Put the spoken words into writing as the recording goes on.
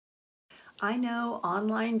I know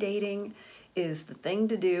online dating is the thing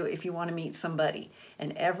to do if you want to meet somebody,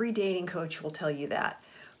 and every dating coach will tell you that.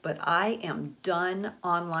 But I am done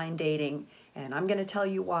online dating, and I'm going to tell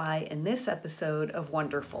you why in this episode of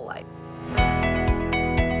Wonderful Life.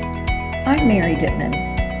 I'm Mary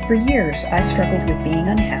Dittman. For years, I struggled with being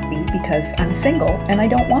unhappy because I'm single and I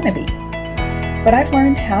don't want to be. But I've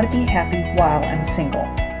learned how to be happy while I'm single.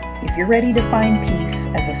 If you're ready to find peace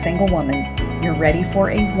as a single woman, you're ready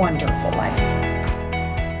for a wonderful life.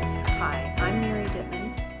 Hi, I'm Mary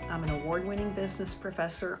Dittman. I'm an award-winning business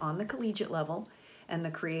professor on the collegiate level and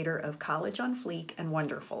the creator of College on Fleek and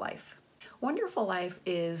Wonderful Life. Wonderful Life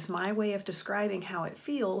is my way of describing how it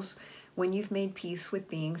feels when you've made peace with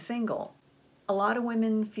being single. A lot of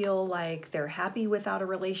women feel like they're happy without a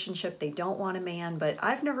relationship, they don't want a man, but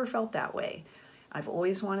I've never felt that way. I've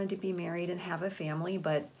always wanted to be married and have a family,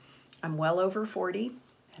 but I'm well over 40,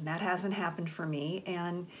 and that hasn't happened for me,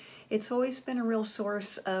 and it's always been a real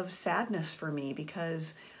source of sadness for me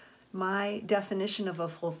because my definition of a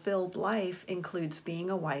fulfilled life includes being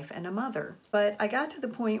a wife and a mother. But I got to the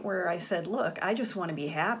point where I said, look, I just want to be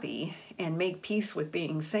happy and make peace with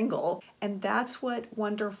being single. And that's what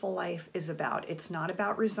Wonderful Life is about. It's not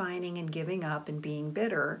about resigning and giving up and being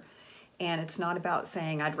bitter. And it's not about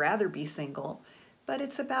saying I'd rather be single. But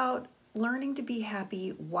it's about learning to be happy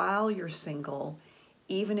while you're single,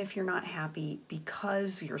 even if you're not happy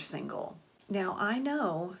because you're single. Now, I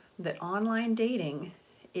know that online dating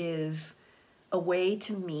is a way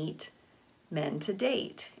to meet men to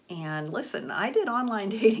date. And listen, I did online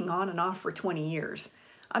dating on and off for 20 years.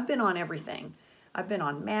 I've been on everything. I've been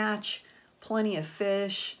on Match, Plenty of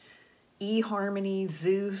Fish, eHarmony,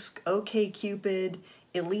 Zeus, OkCupid,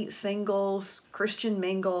 Elite Singles, Christian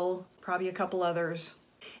Mingle, probably a couple others.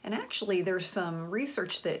 And actually, there's some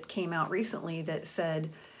research that came out recently that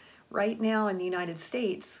said right now in the United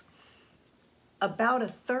States, about a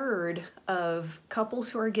third of couples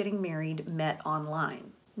who are getting married met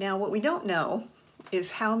online. Now, what we don't know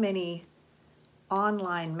is how many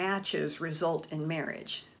online matches result in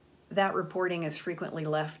marriage. That reporting is frequently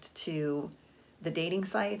left to the dating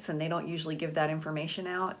sites, and they don't usually give that information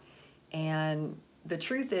out. And the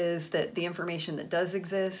truth is that the information that does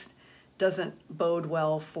exist doesn't bode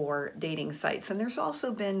well for dating sites. And there's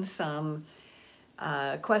also been some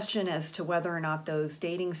question as to whether or not those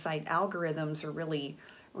dating site algorithms are really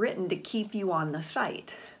written to keep you on the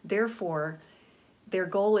site. Therefore, their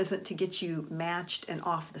goal isn't to get you matched and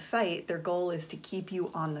off the site. Their goal is to keep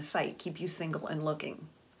you on the site, keep you single and looking.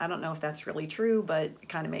 I don't know if that's really true, but it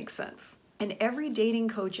kind of makes sense. And every dating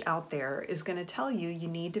coach out there is going to tell you you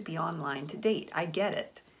need to be online to date. I get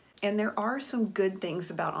it. And there are some good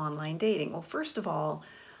things about online dating. Well, first of all,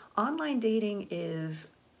 online dating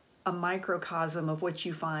is a microcosm of what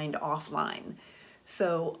you find offline.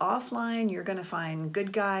 So offline, you're going to find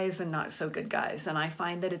good guys and not so good guys. And I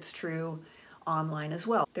find that it's true online as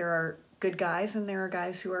well. There are good guys and there are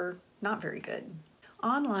guys who are not very good.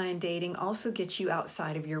 Online dating also gets you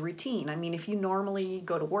outside of your routine. I mean, if you normally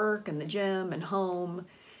go to work and the gym and home,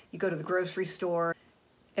 you go to the grocery store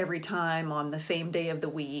every time on the same day of the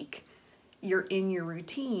week, you're in your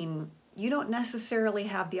routine, you don't necessarily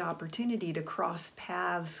have the opportunity to cross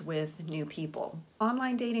paths with new people.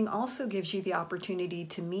 Online dating also gives you the opportunity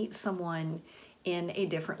to meet someone in a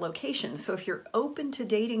different location. So if you're open to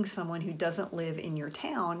dating someone who doesn't live in your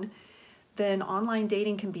town, then online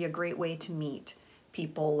dating can be a great way to meet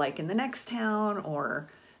people like in the next town or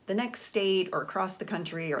the next state or across the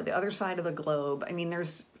country or the other side of the globe. I mean,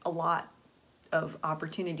 there's a lot of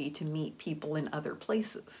opportunity to meet people in other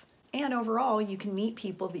places. And overall, you can meet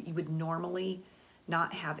people that you would normally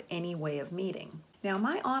not have any way of meeting. Now,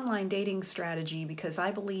 my online dating strategy, because I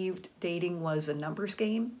believed dating was a numbers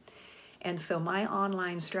game, and so my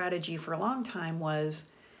online strategy for a long time was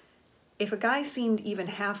if a guy seemed even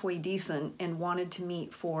halfway decent and wanted to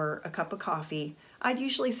meet for a cup of coffee, I'd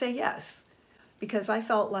usually say yes, because I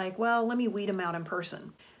felt like, well, let me weed him out in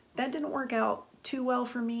person. That didn't work out too well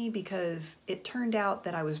for me because it turned out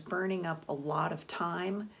that I was burning up a lot of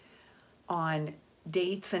time on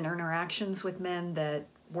dates and interactions with men that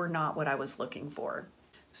were not what I was looking for.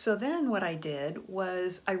 So then what I did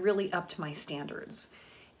was I really upped my standards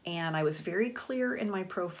and I was very clear in my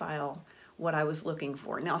profile what I was looking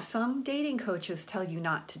for. Now, some dating coaches tell you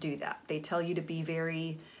not to do that. They tell you to be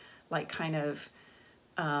very kind of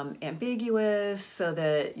ambiguous so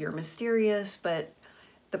that you're mysterious, but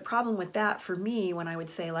the problem with that for me, when I would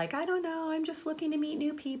say I don't know, I'm just looking to meet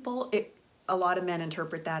new people, a lot of men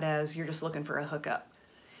interpret that as you're just looking for a hookup.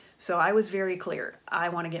 So I was very clear. I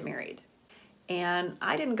want to get married. And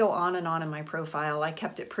I didn't go on and on in my profile. I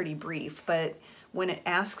kept it pretty brief, but when it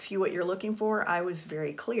asks you what you're looking for, I was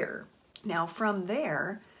very clear. Now from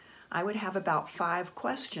there, I would have about 5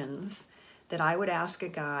 questions that I would ask a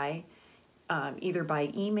guy, either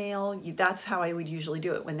by email. That's how I would usually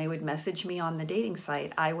do it. When they would message me on the dating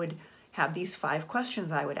site, I would have these 5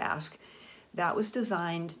 questions I would ask. That was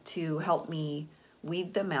designed to help me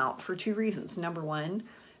weed them out for 2 reasons. Number 1,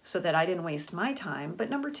 so that I didn't waste my time, but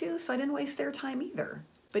number 2, so I didn't waste their time either.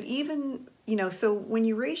 But even, so when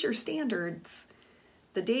you raise your standards,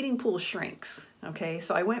 the dating pool shrinks, okay?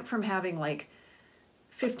 So I went from having like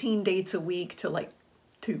 15 dates a week to like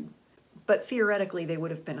 2. But theoretically, they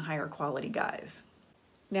would have been higher quality guys.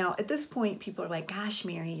 Now, at this point, people are like, gosh,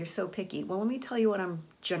 Mary, you're so picky. Well, let me tell you what I'm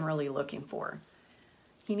generally looking for.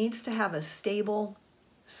 He needs to have a stable,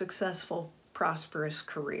 successful, prosperous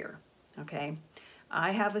career, okay?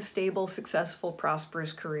 I have a stable, successful,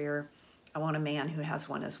 prosperous career. I want a man who has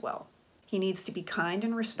one as well. He needs to be kind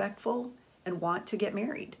and respectful and want to get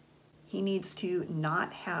married. He needs to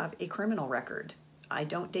not have a criminal record. I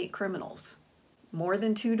don't date criminals. More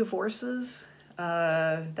than 2 divorces,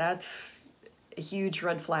 that's a huge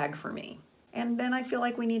red flag for me. And then I feel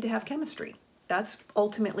like we need to have chemistry. That's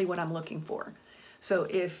ultimately what I'm looking for. So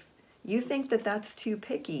if you think that that's too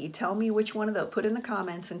picky, tell me which one of those, put in the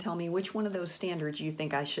comments and tell me which one of those standards you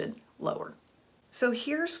think I should lower. So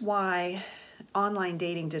here's why online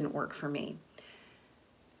dating didn't work for me.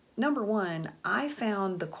 Number 1, I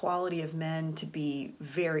found the quality of men to be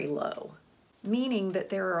very low, meaning that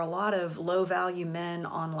there are a lot of low-value men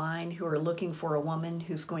online who are looking for a woman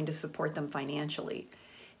who's going to support them financially.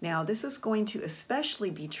 Now, this is going to especially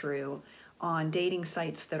be true on dating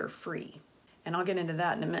sites that are free, and I'll get into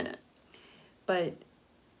that in a minute. But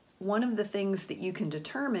one of the things that you can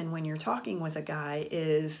determine when you're talking with a guy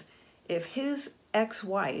is if his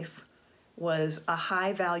ex-wife was a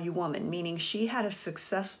high-value woman, meaning she had a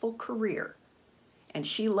successful career, and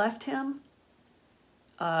she left him,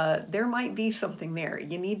 there might be something there.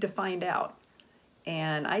 You need to find out.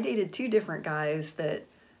 And I dated 2 different guys that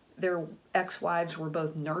their ex-wives were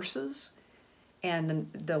both nurses, and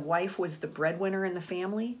the wife was the breadwinner in the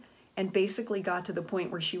family, and basically got to the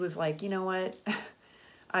point where she was like, you know what,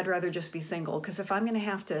 I'd rather just be single, because if I'm going to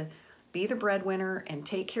have to be the breadwinner and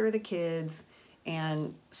take care of the kids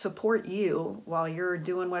and support you while you're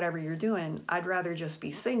doing whatever you're doing, I'd rather just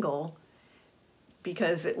be single,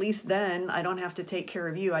 because at least then I don't have to take care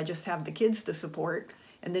of you. I just have the kids to support,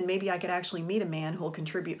 and then maybe I could actually meet a man who will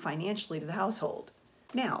contribute financially to the household.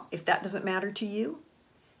 Now, if that doesn't matter to you,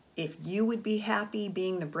 if you would be happy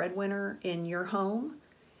being the breadwinner in your home,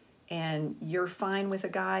 and you're fine with a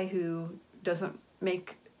guy who doesn't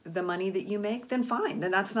make the money that you make, then fine.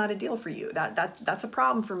 Then that's not a deal for you. That's a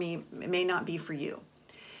problem for me. It may not be for you.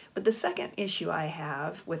 But the second issue I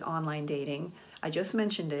have with online dating, I just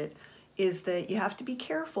mentioned it, is that you have to be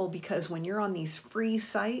careful, because when you're on these free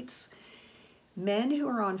sites, men who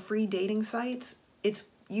are on free dating sites, it's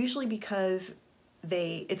usually because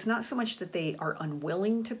it's not so much that they are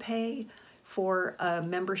unwilling to pay for a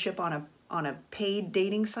membership on a paid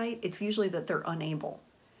dating site, it's usually that they're unable.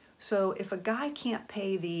 So if a guy can't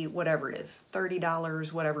pay the, whatever it is,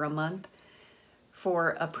 $30, whatever a month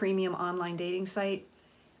for a premium online dating site,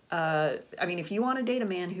 if you want to date a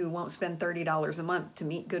man who won't spend $30 a month to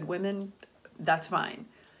meet good women, that's fine.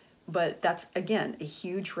 But that's, again, a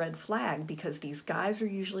huge red flag, because these guys are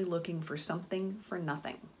usually looking for something for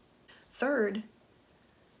nothing. Third,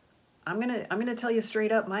 I'm gonna tell you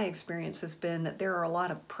straight up, my experience has been that there are a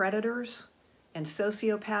lot of predators and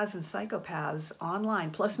sociopaths and psychopaths online,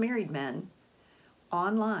 plus married men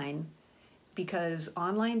online, because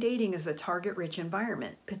online dating is a target-rich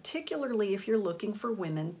environment, particularly if you're looking for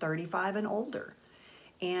women 35 and older.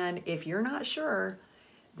 And if you're not sure,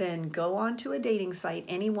 then go onto a dating site,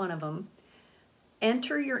 any one of them,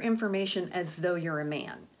 enter your information as though you're a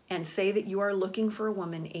man, and say that you are looking for a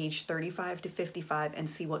woman aged 35 to 55 and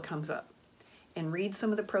see what comes up. And read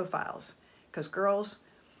some of the profiles. Because girls,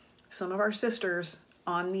 some of our sisters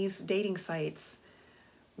on these dating sites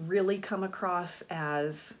really come across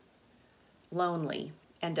as lonely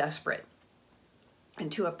and desperate.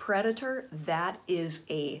 And to a predator, that is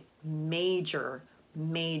a major,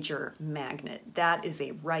 major magnet. That is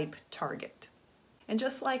a ripe target. And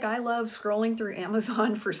just like I love scrolling through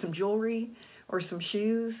Amazon for some jewelry or some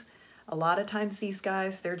shoes, a lot of times these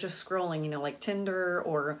guys, they're just scrolling, like Tinder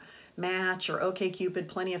or Match or OkCupid,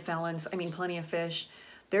 Plenty of Fish.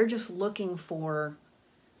 They're just looking for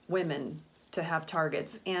women to have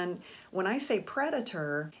targets. And when I say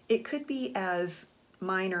predator, it could be as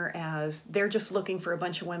minor as they're just looking for a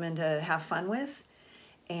bunch of women to have fun with,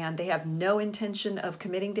 and they have no intention of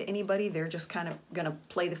committing to anybody. They're just kind of going to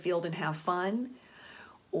play the field and have fun.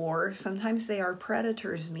 Or sometimes they are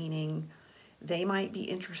predators, meaning they might be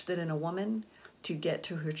interested in a woman to get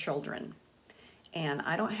to her children. And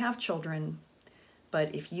I don't have children,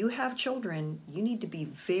 but if you have children, you need to be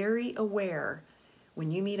very aware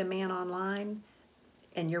when you meet a man online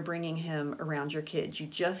and you're bringing him around your kids. You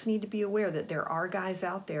just need to be aware that there are guys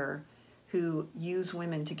out there who use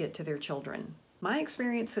women to get to their children. My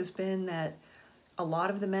experience has been that a lot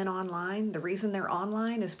of the men online, the reason they're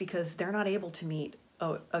online is because they're not able to meet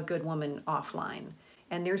a good woman offline.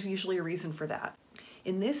 And there's usually a reason for that.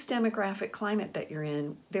 In this demographic climate that you're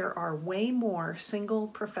in, there are way more single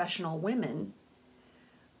professional women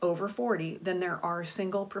over 40 than there are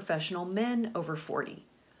single professional men over 40,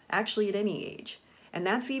 actually at any age. And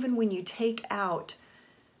that's even when you take out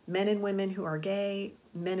men and women who are gay,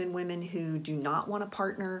 men and women who do not want a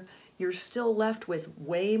partner. You're still left with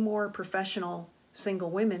way more professional single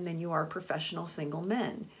women than you are professional single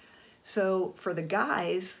men. So for the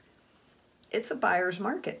guys, it's a buyer's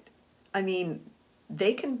market. I mean,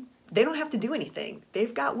 they don't have to do anything.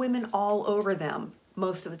 They've got women all over them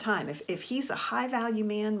most of the time. If he's a high value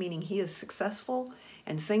man, meaning he is successful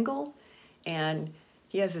and single and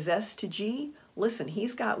he has his S to G, listen,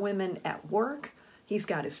 he's got women at work. He's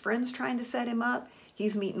got his friends trying to set him up.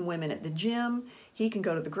 He's meeting women at the gym. He can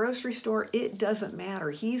go to the grocery store. It doesn't matter.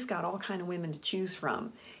 He's got all kinds of women to choose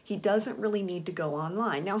from. He doesn't really need to go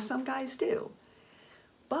online. Now, some guys do.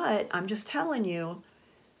 But I'm just telling you,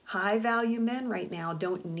 high value men right now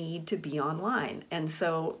don't need to be online. And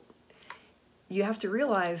so you have to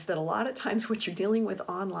realize that a lot of times what you're dealing with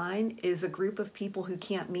online is a group of people who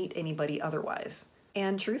can't meet anybody otherwise.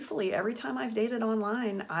 And truthfully, every time I've dated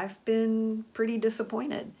online, I've been pretty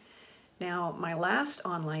disappointed. Now, my last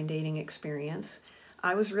online dating experience,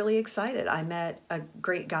 I was really excited. I met a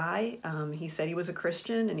great guy. He said he was a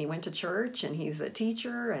Christian and he went to church and he's a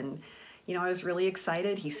teacher. And, I was really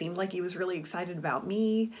excited. He seemed like he was really excited about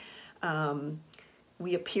me.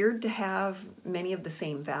 We appeared to have many of the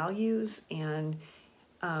same values, and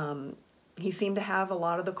he seemed to have a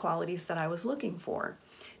lot of the qualities that I was looking for.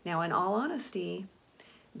 Now, in all honesty,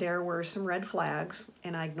 there were some red flags,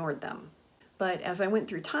 and I ignored them. But as I went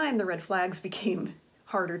through time, the red flags became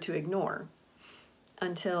harder to ignore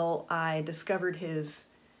until I discovered his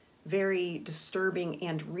very disturbing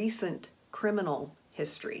and recent criminal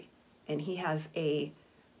history. And he has a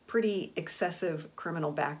pretty excessive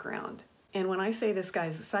criminal background. And when I say this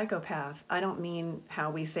guy's a psychopath, I don't mean how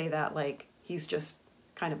we say that like he's just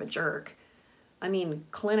kind of a jerk. I mean,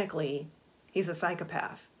 clinically, he's a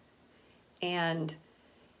psychopath. And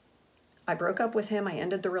I broke up with him, I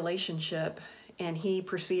ended the relationship, and he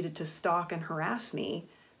proceeded to stalk and harass me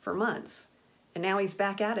for months. And now he's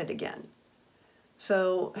back at it again.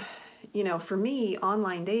 So, for me,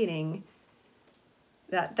 online dating,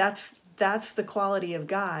 that's the quality of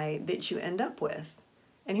guy that you end up with.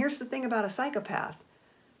 And here's the thing about a psychopath.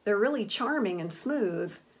 They're really charming and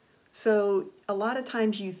smooth. So a lot of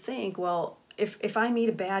times you think, well, if I meet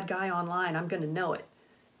a bad guy online, I'm going to know it.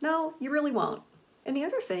 No, you really won't. And the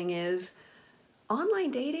other thing is,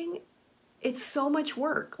 online dating, it's so much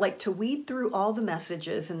work. Like to weed through all the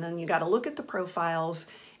messages, and then you got to look at the profiles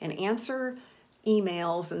and answer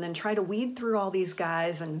emails, and then try to weed through all these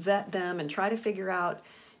guys and vet them and try to figure out,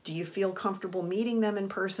 do you feel comfortable meeting them in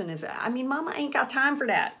person? Mama ain't got time for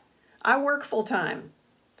that. I work full time.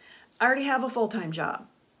 I already have a full-time job.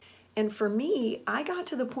 And for me, I got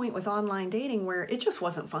to the point with online dating where it just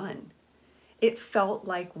wasn't fun. It felt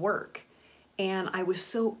like work. And I was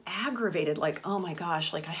so aggravated, like, oh my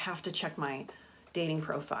gosh, like I have to check my dating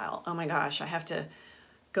profile. Oh my gosh, I have to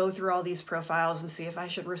go through all these profiles and see if I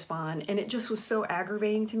should respond. And it just was so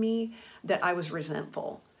aggravating to me that I was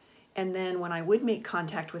resentful. And then when I would make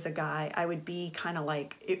contact with a guy, I would be kind of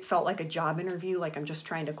like, it felt like a job interview, like I'm just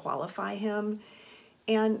trying to qualify him.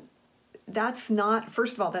 And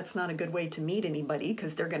first of all, that's not a good way to meet anybody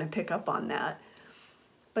because they're going to pick up on that.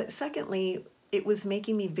 But secondly, it was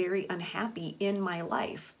making me very unhappy in my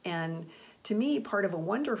life. And to me, part of a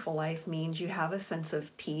wonderful life means you have a sense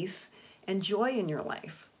of peace and joy in your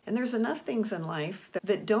life. And there's enough things in life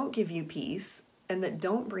that don't give you peace and that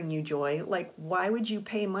don't bring you joy. Like, why would you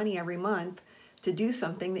pay money every month to do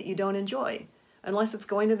something that you don't enjoy? Unless it's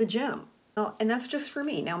going to the gym. And that's just for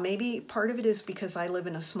me. Now, maybe part of it is because I live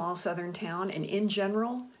in a small southern town, and in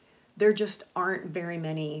general, there just aren't very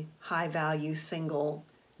many high-value single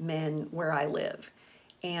men where I live.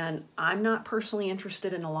 And I'm not personally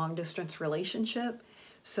interested in a long-distance relationship,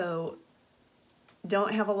 so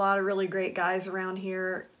don't have a lot of really great guys around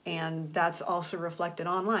here, and that's also reflected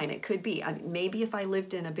online. It could be. Maybe if I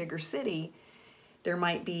lived in a bigger city, there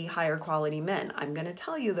might be higher quality men. I'm going to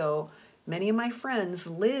tell you though, many of my friends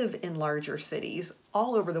live in larger cities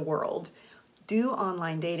all over the world, do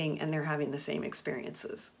online dating, and they're having the same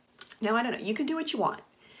experiences. Now, I don't know, you can do what you want.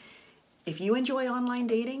 If you enjoy online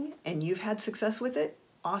dating and you've had success with it,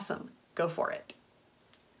 awesome, go for it.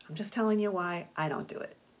 I'm just telling you why I don't do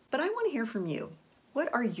it. But I want to hear from you.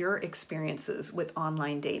 What are your experiences with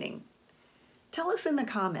online dating? Tell us in the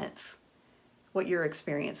comments what your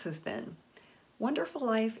experience has been. Wonderful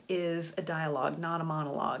Life is a dialogue, not a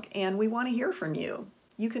monologue, and we want to hear from you.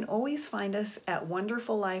 You can always find us at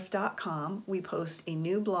wonderfullife.com. We post a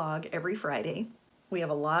new blog every Friday. We have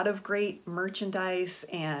a lot of great merchandise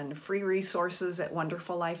and free resources at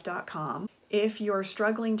wonderfullife.com. If you're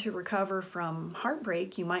struggling to recover from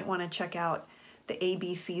heartbreak, you might want to check out the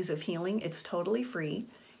ABCs of Healing. It's totally free.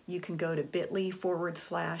 You can go to bit.ly/ABCs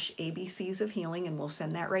of Healing and we'll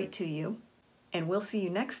send that right to you. And we'll see you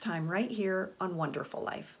next time right here on Wonderful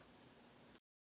Life.